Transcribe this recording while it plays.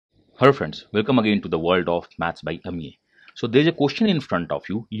Hello friends, welcome again to the world of maths by Amiya. So there is a question in front of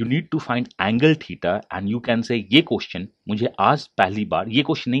you. You need to find angle theta and you can say ये question मुझे आज पहली बार ये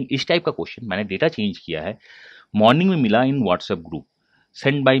question नहीं इस type का question मैंने data change किया है मॉर्निंग में मिला इन WhatsApp group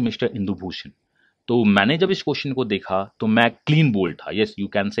send bye mister Indu Bhushan. तो मैंने जब इस क्वेश्चन को देखा तो मैं क्लीन बोल्ड था, yes you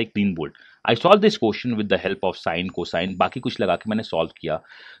can say clean bowled. I solve this question with the help of sine cosine बाकी कुछ लगा के मैंने सॉल्व किया।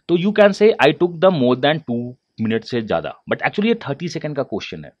 तो you can say I took the more than 2 minute से ज़्यादा, बट एक्चुअली ये 30 सेकेंड का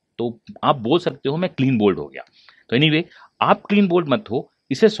क्वेश्चन है तो आप बोल सकते हो मैं क्लीन बोल्ड हो गया। तो एनीवे आप क्लीन बोल्ड मत हो,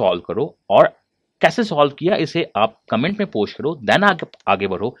 इसे सॉल्व करो और कैसे सॉल्व किया इसे आप कमेंट में पोस्ट करो, देन आगे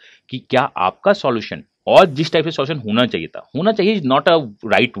बढ़ो कि क्या आपका सॉल्यूशन और जिस टाइप से सॉल्यूशन होना चाहिए is not a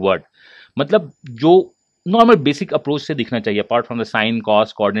right word, मतलब जो नॉर्मल बेसिक अप्रोच से दिखना चाहिए apart from the sine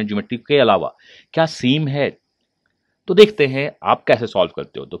cos coordinate geometry के अलावा क्या सेम है। तो देखते हैं आप कैसे सॉल्व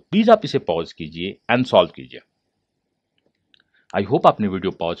करते हो। तो प्लीज आप इसे पॉज कीजिए एंड सॉल्व कीजिए। आई होप आपने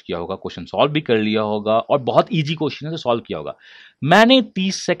वीडियो पॉज किया होगा, क्वेश्चन सॉल्व भी कर लिया होगा और बहुत इजी क्वेश्चन है तो सॉल्व किया होगा। मैंने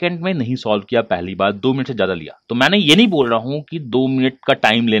 30 सेकंड में नहीं सॉल्व किया, पहली बार 2 मिनट से ज्यादा लिया। तो मैंने ये नहीं बोल रहा हूं कि 2 मिनट का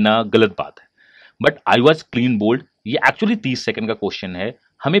टाइम लेना गलत बात है, but I was clean bowled. ये एक्चुअली 30 सेकंड का क्वेश्चन है,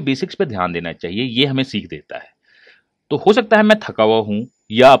 हमें बेसिक्स पे ध्यान देना चाहिए, ये हमें सीख देता है। तो हो सकता है मैं थका हुआ हूं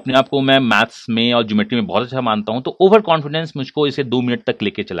या अपने आप को मैं मैथ्स में और ज्योमेट्री में बहुत अच्छा मानता हूं, तो ओवर कॉन्फिडेंस मुझको इसे 2 मिनट तक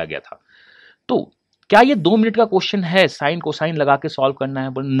लेके चला गया था। तो क्या ये 2 मिनट का क्वेश्चन है साइन कोसाइन लगा के सॉल्व करना है?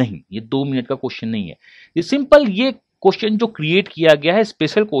 बोल नहीं, ये 2 मिनट का क्वेश्चन नहीं है। ये सिंपल ये क्वेश्चन जो क्रिएट किया गया है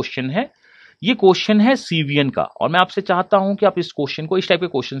स्पेशल क्वेश्चन है, ये क्वेश्चन है सीवीएन का। और मैं आपसे चाहता हूं कि आप इस क्वेश्चन को इस टाइप के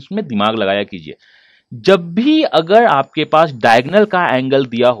क्वेश्चंस में दिमाग लगाया कीजिए। जब भी अगर आपके पास डायगोनल का एंगल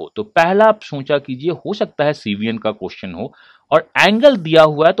दिया हो तो पहला आप सोचा कीजिए हो सकता है सीवीएन का क्वेश्चन हो, और एंगल दिया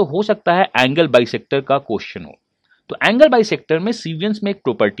हुआ है तो हो सकता है एंगल बाइसेक्टर का क्वेश्चन हो। तो एंगल बाइसेक्टर में सीवीएन में एक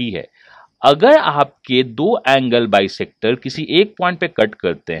प्रॉपर्टी है, अगर आपके 2 एंगल बाइसेक्टर किसी एक पॉइंट पे कट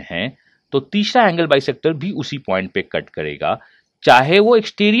करते हैं तो तीसरा एंगल बाइसेक्टर भी उसी पॉइंट पे कट करेगा, चाहे वो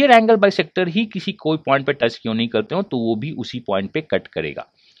एक्सटीरियर एंगल बाइसेक्टर ही किसी कोई पॉइंट पे टच क्यों नहीं करते हो तो वो भी उसी पॉइंट पे कट करेगा।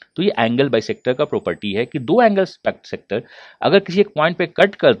 तो ये एंगल बाइसेक्टर का प्रॉपर्टी है कि 2 एंगल बाइसेक्टर अगर किसी एक पॉइंट पे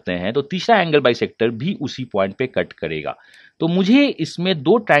कट करते हैं तो तीसरा एंगल बाइसेक्टर भी उसी पॉइंट पे कट करेगा। तो मुझे इसमें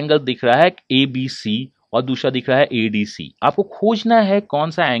 2 ट्रायंगल दिख रहा है, ए बी सी और दूसरा दिख रहा है एडीसी। आपको खोजना है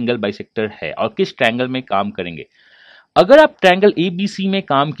कौन सा एंगल बाइसेक्टर है और किस ट्रायंगल में काम करेंगे। अगर आप ट्रायंगल एबीसी में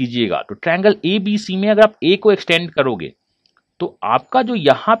काम कीजिएगा तो ट्रायंगल एबीसी में अगर आप ए को एक्सटेंड करोगे तो आपका जो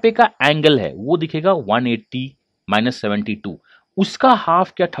यहां पे का एंगल है वो दिखेगा 180 माइनस 72, उसका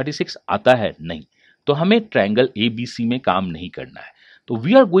हाफ क्या 36 आता है? नहीं। तो हमें ट्रायंगल एबीसी में काम नहीं करना है, तो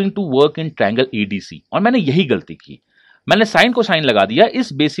we are going to work in triangle ADC. और मैंने यही गलती की, मैंने साइन को साइन लगा दिया,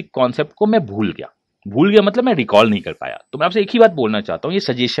 इस बेसिक कॉन्सेप्ट को मैं भूल गया मतलब मैं रिकॉल नहीं कर पाया। तो मैं आपसे एक ही बात बोलना चाहता हूं, ये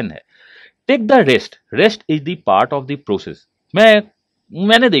सजेशन है, take the rest is the part of the process.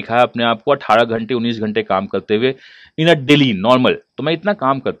 मैंने देखा है अपने आप को 18 घंटे 19 घंटे काम करते हुए इन अ डेली नॉर्मल, तो मैं इतना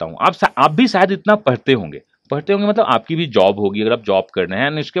काम करता हूं। आप भी शायद इतना पढ़ते होंगे मतलब आपकी भी जॉब होगी अगर आप जॉब कर रहे हैं,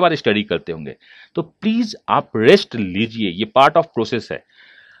 उसके बाद स्टडी करते होंगे। तो प्लीज आप रेस्ट लीजिए, ये पार्ट ऑफ प्रोसेस है।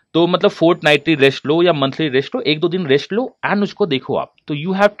 तो मतलब फोर्टनाइटली रेस्ट लो या मंथली रेस्ट लो, 1-2 दिन रेस्ट लो एंड उसको देखो आप। तो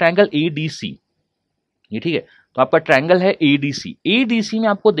यू हैव ट्रायंगल एडीसी, ये ठीक है। तो आपका ट्रायंगल है एडीसी, एडीसी में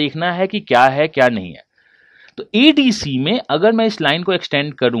आपको देखना है कि क्या है क्या नहीं है। तो एडीसी में अगर मैं इस लाइन को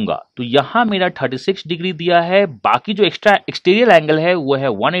एक्सटेंड करूंगा तो यहां मेरा 36 डिग्री दिया है, बाकी जो एक्स्ट्रा एक्सटीरियर एंगल है वो है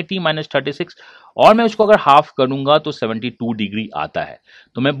 180 माइनस 36, और मैं उसको अगर हाफ करूंगा तो 72 डिग्री आता है।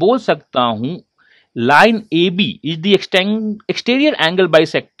 तो मैं बोल सकता हूं line A B is the exterior angle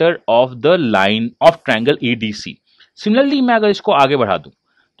bisector of the line of triangle ADC. Similarly मैं अगर इसको आगे बढ़ा दूं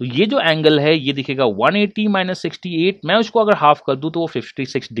तो ये जो एंगल है ये दिखेगा 180 माइनस 68, मैं उसको अगर हाफ कर दूं तो वो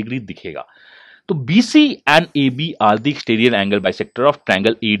 56 डिग्री दिखेगा। तो BC and AB are the exterior angle bisector of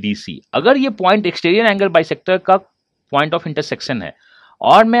triangle ADC। अगर ये पॉइंट एक्सटीरियर एंगल बाइसेक्टर का पॉइंट ऑफ इंटरसेक्शन है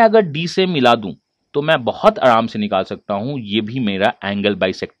और मैं अगर D से मिला दूं तो मैं बहुत आराम से निकाल सकता हूं ये भी मेरा एंगल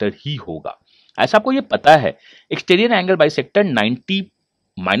बाइसेक्टर ही होगा। ऐसा आपको ये पता है exterior angle bisector 90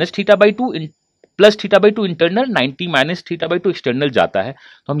 minus theta by 2 plus theta by 2 internal, 90 minus theta by 2 external जाता है,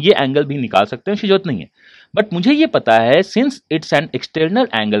 तो हम ये एंगल भी निकाल सकते हैं, उसकी जरूरत नहीं है। बट मुझे ये पता है since it's an external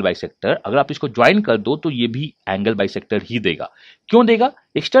angle bisector, अगर आप इसको ज्वाइन कर दो तो ये भी एंगल बाइसेक्टर ही देगा। क्यों देगा?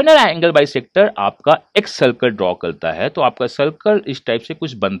 एक्सटर्नल एंगल बाइसेक्टर आपका एक्स सर्कल ड्रॉ करता है, तो आपका सर्कल इस टाइप से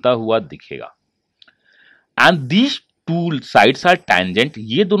कुछ बनता हुआ दिखेगा। And these 2 sides are tangent,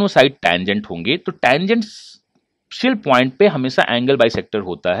 ये दोनों साइड टैंजेंट होंगे, तो टैंजेंशियल पॉइंट पे हमेशा एंगल बाइसेक्टर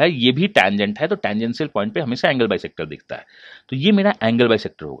होता है, ये भी टैंजेंट है तो टैंजेंशियल पॉइंट पे हमेशा एंगल बाइसेक्टर दिखता है। तो ये मेरा एंगल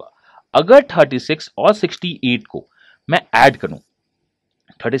बाइसेक्टर होगा। अगर 36 और 68 को मैं ऐड करूं,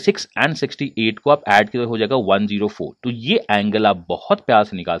 36 एंड 68 को आप ऐड किए हो जाएगा 104। तो ये एंगल आप बहुत प्यार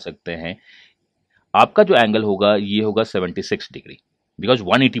से निकाल सकते हैं। आपका जो एंगल होगा ये होगा 76 डिग्री, बिकॉज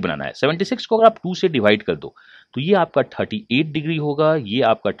 180 बनाना है। 76 को अगर आप 2 से डिवाइड कर दो तो ये आपका 38 डिग्री होगा, ये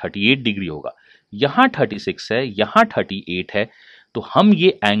आपका 38 डिग्री होगा। यहाँ 36 है, यहाँ 38 है, तो हम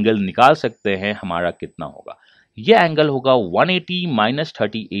ये एंगल निकाल सकते हैं हमारा कितना होगा। ये एंगल होगा 180 minus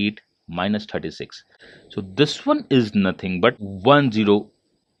 38 minus 36। So this one is nothing but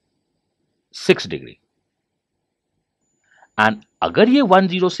 106 degree. And अगर ये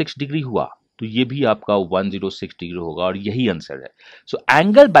 106 डिग्री हुआ तो ये भी आपका 106 डिग्री होगा और यही आंसर है। सो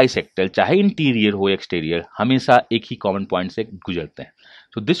एंगल बाइसेक्टर चाहे इंटीरियर हो एक्सटीरियर हमेशा एक ही कॉमन पॉइंट से गुजरते हैं।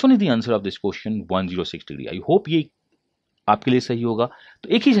 So this one is the answer of this question 106 degree. I hope ये आपके लिए सही होगा। तो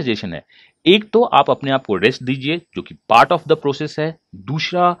एक ही सजेशन है, एक तो आप अपने आप को रेस्ट दीजिए जो कि पार्ट ऑफ द प्रोसेस है।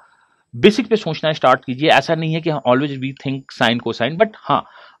 दूसरा, बेसिक पे सोचना स्टार्ट कीजिए। ऐसा नहीं है कि ऑलवेज वी थिंक साइन को साइन, बट हाँ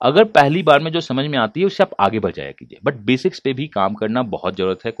अगर पहली बार में जो समझ में आती है उससे आप आगे बढ़ जाया कीजिए, बट बेसिक्स पे भी काम करना बहुत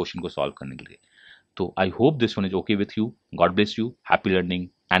जरूरत है क्वेश्चन को सॉल्व करने के लिए। तो I hope this one is okay with you. God bless you, happy learning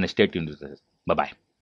and stay tuned with us. Bye bye.